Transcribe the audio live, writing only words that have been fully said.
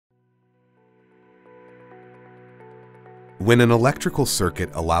When an electrical circuit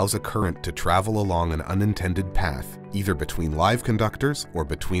allows a current to travel along an unintended path, either between live conductors or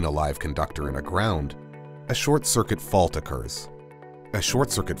between a live conductor and a ground, a short circuit fault occurs. A short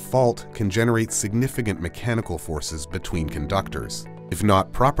circuit fault can generate significant mechanical forces between conductors. If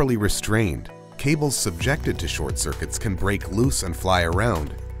not properly restrained, cables subjected to short circuits can break loose and fly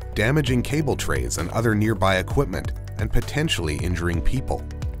around, damaging cable trays and other nearby equipment and potentially injuring people.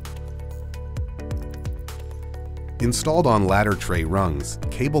 Installed on ladder tray rungs,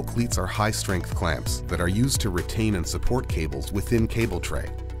 cable cleats are high-strength clamps that are used to retain and support cables within cable tray.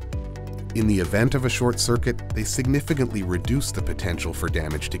 In the event of a short circuit, they significantly reduce the potential for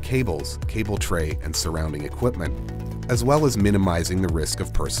damage to cables, cable tray, and surrounding equipment, as well as minimizing the risk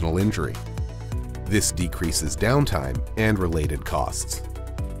of personal injury. This decreases downtime and related costs.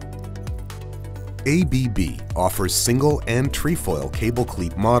 ABB offers single and trefoil cable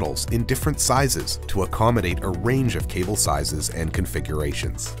cleat models in different sizes to accommodate a range of cable sizes and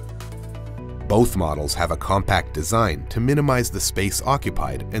configurations. Both models have a compact design to minimize the space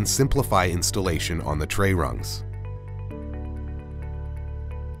occupied and simplify installation on the tray rungs.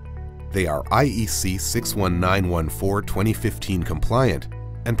 They are IEC 61914-2015 compliant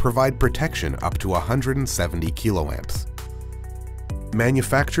and provide protection up to 170 kiloamps.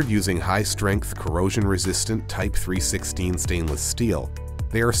 Manufactured using high-strength, corrosion-resistant Type 316 stainless steel,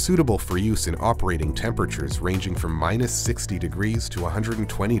 they are suitable for use in operating temperatures ranging from -60 degrees to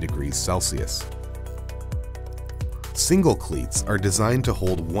 120 degrees Celsius. Single cleats are designed to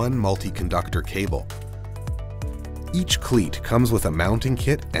hold one multi-conductor cable. Each cleat comes with a mounting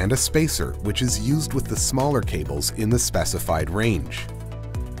kit and a spacer, which is used with the smaller cables in the specified range.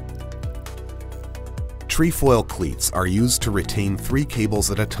 Trefoil cleats are used to retain 3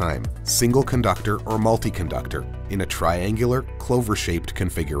 cables at a time, single conductor or multi-conductor, in a triangular, clover-shaped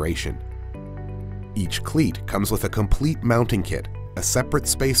configuration. Each cleat comes with a complete mounting kit, a separate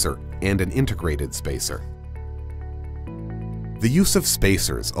spacer, and an integrated spacer. The use of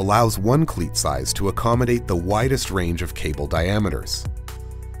spacers allows one cleat size to accommodate the widest range of cable diameters.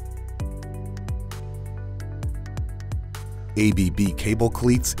 ABB cable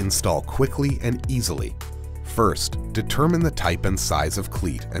cleats install quickly and easily. First, determine the type and size of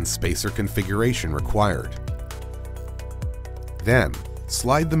cleat and spacer configuration required. Then,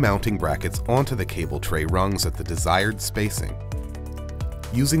 slide the mounting brackets onto the cable tray rungs at the desired spacing.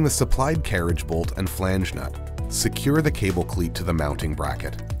 Using the supplied carriage bolt and flange nut, secure the cable cleat to the mounting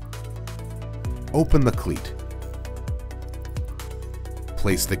bracket. Open the cleat.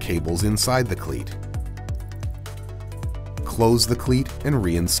 Place the cables inside the cleat. Close the cleat and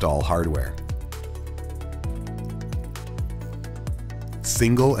reinstall hardware.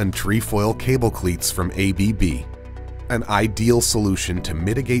 Single and trefoil cable cleats from ABB, an ideal solution to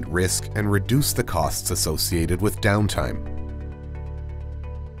mitigate risk and reduce the costs associated with downtime.